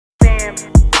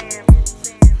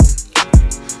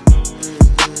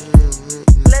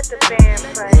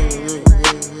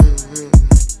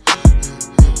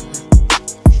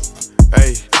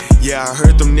Yeah, I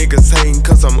heard them niggas hating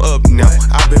cause I'm up now.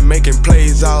 I've been making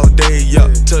plays all day,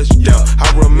 yup, touchdown. I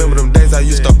remember them days I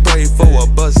used to pray for a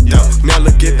bust down. Now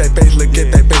look at that face,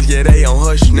 yeah, they on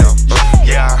hush now.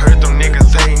 Yeah, I heard them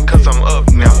niggas hating cause I'm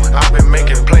up now. I've been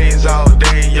making plays all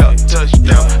day, yup,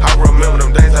 touchdown. I remember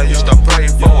them days I used to pray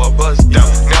for a bust down.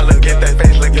 Now look at that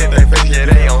face, yeah,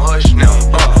 they on hush now.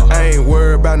 I ain't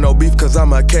worried about no beef cause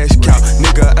I'm a cash cow.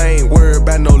 Nigga, I ain't worried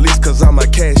about no lease cause I'm a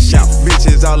cash out.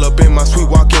 Bitches all up in my suite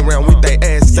walking around with they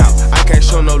ass out. I can't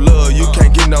show no love, you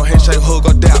can't get no handshake, hug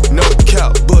or doubt. No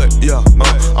cap, but yeah,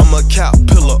 I'm a cap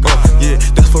pillar, yeah,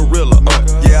 that's for real.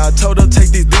 Yeah, I told her take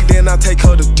this dick, then I take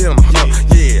her to dinner.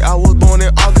 Yeah, I was born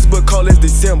in August, but cold as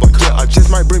December. Yeah, I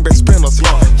just might bring back spinners.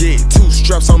 Yeah, 2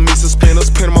 straps on me, suspenders,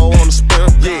 pin them all on the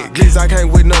spinner. Yeah, guess I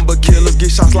can't with none but killers,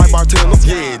 get shots like bartenders.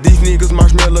 Yeah, these niggas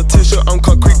marshmallow tissue, I'm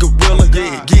concrete gorilla.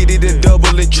 Yeah, get it and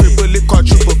double and triple it,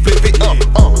 quadruple flip it.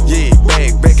 Yeah,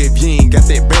 bag if you ain't got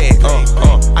that bag.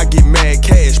 I get mad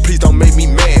cash, please don't make me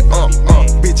mad.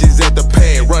 Bitches at the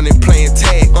pad, running, playing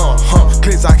tag.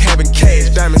 Clips like having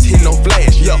cash, diamonds hit no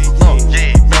flash. Yo,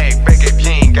 yeah, bag if you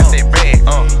ain't got that bag.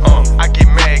 I get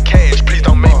mad cash, please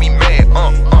don't make me mad.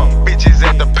 Bitches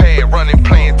at the pad, running,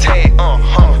 playing tag.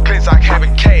 Clips like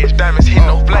having cash, diamonds hit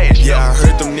no flash. Yeah, I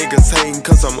heard them niggas hating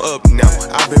cause I'm up now.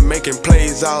 I've been making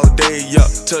plays all day, yup,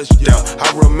 touchdown.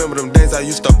 I remember them days I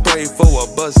used to pray for a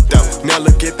bust down. Now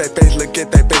look at that face,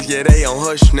 yeah, they on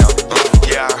hush now.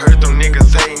 Yeah, I heard them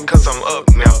niggas hating cause I'm up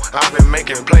now. I've been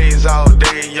making plays all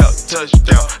day, yup,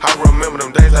 touchdown. I remember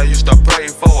them days I used to pray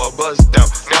for a bust down.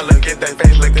 Now look at that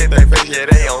face, yeah,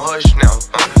 they on hush now.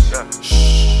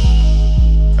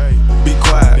 Be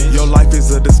quiet, your life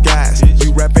is a disguise.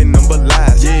 You rapping number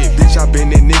lies. Yeah, bitch, I been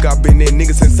that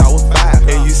nigga since I was 5.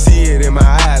 And you see it in my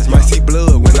eyes, might see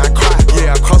blood when I cry.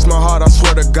 Yeah, I cross my heart, I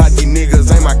swear to God, these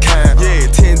niggas ain't my kind. Yeah,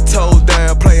 10 toes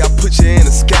down, play, I put you in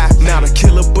the sky. Not a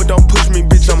killer, but don't push me,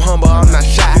 bitch, I'm humble, I'm not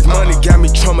shy. This money got me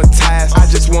traumatized, I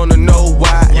just wanna know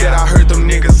why. Yeah, I heard them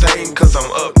niggas hating cause I'm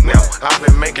up now. I've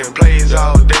been making plays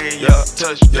all day, yup,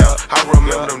 touchdown. I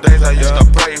remember them days I used to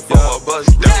pray for a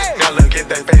bust down. Now look at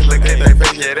that face,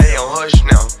 yeah, they on hush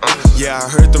now. Yeah, I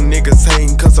heard them niggas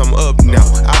hating cause I'm up now.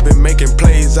 I've been making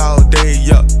plays all day,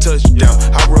 yup, touchdown.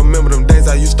 I remember them days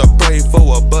I used to pray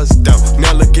for a bust down.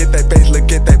 Now look at that face,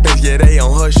 yeah, they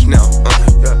on hush now.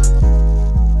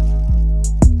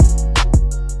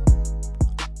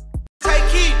 Take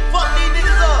heat, fuck these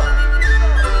niggas up.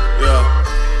 Yeah.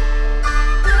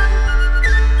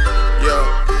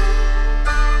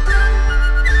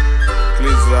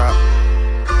 Please out.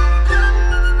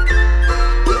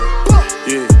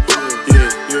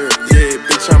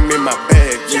 I'm in my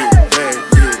bag,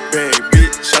 bag,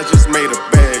 bitch, I just made a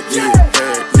bag,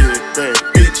 bag,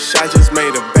 bitch, I just made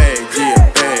a bag,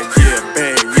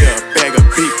 bag of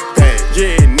big bag,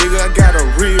 yeah, nigga, I got a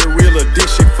real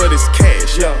addiction for this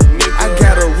cash, yeah, nigga, I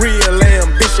got a real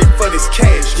ambition for this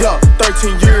cash, yeah,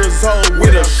 13 years old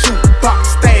with a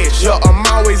shoebox stash, yeah, I'm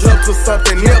always up to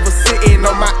something, never sitting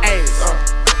on my ass,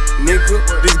 nigga,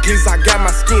 this giz I got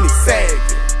my skinny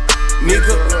sagging.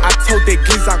 Nigga, I told that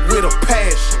Gizak with a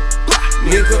passion.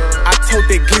 Nigga, I told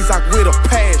that Gizak with a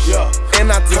passion.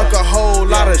 And I talk a whole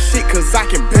lot of shit cause I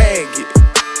can bag it.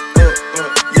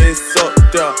 Yeah, it's up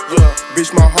there.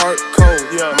 Bitch, my heart cold.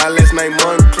 My last name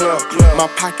Moncler. My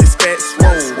pockets fat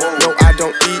swole. No, I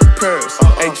don't eat pearls.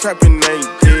 Ain't trapping, ain't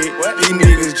dead. These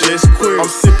niggas just queer. I'm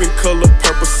sipping color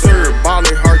purple syrup.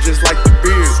 Ballin' hard just like the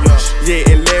beard.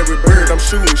 Yeah, and Larry Bird, I'm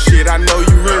shooting shit, I know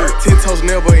you heard. 10 toes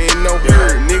never in no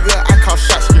herd. Nigga, I call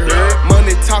shots, you heard.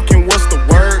 Money talking, what's the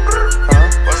word?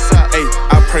 What's up? Hey,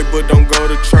 I pray but don't go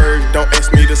to church. Don't ask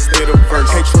me to spit a verse.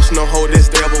 Can't trust no hoe, this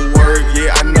devil word.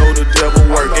 Yeah, I know the devil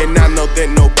work. And I know that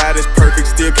nobody's perfect.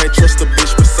 Still can't trust a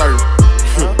bitch for certain.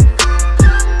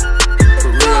 For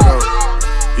real though.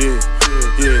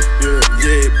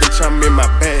 Yeah, bitch, I'm in my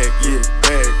bag.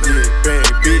 Bag,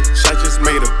 bitch, I just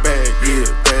made a bag.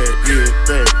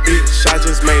 Bag, bitch, I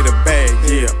just made a bag.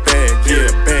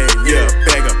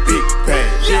 Bag of big bag.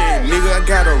 Yeah, nigga, I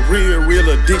got a real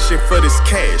addiction for this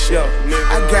cash. Yeah,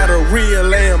 I got a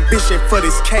real ambition for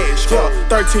this cash. Yeah,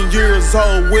 13 years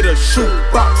old with a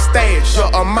shoebox stash.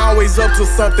 Yeah, I'm always up to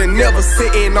something, never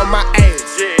sitting on my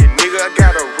ass. Yeah, nigga, I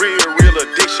got a real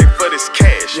addiction for this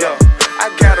cash. Yeah, I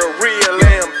got a real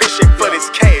ambition for this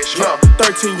cash. Yeah,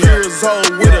 13 years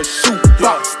old with a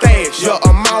shoebox stash. Yeah,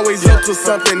 I'm always up to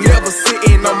something, never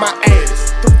sitting on my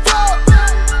ass. The fuck?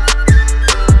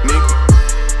 Nigga.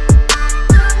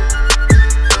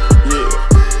 Yeah.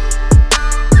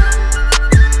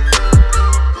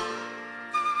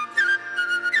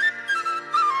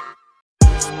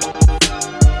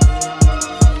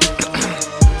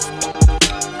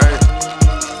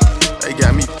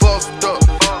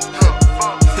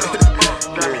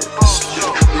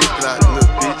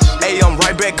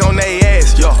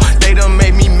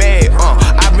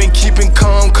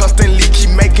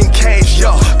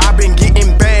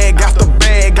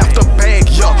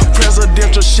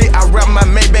 rap my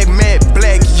Maybach matte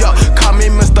black, yeah. Call me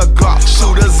Mr. Glock.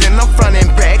 Shooters in the front and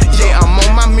back, yeah. I'm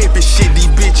on my Memphis shit.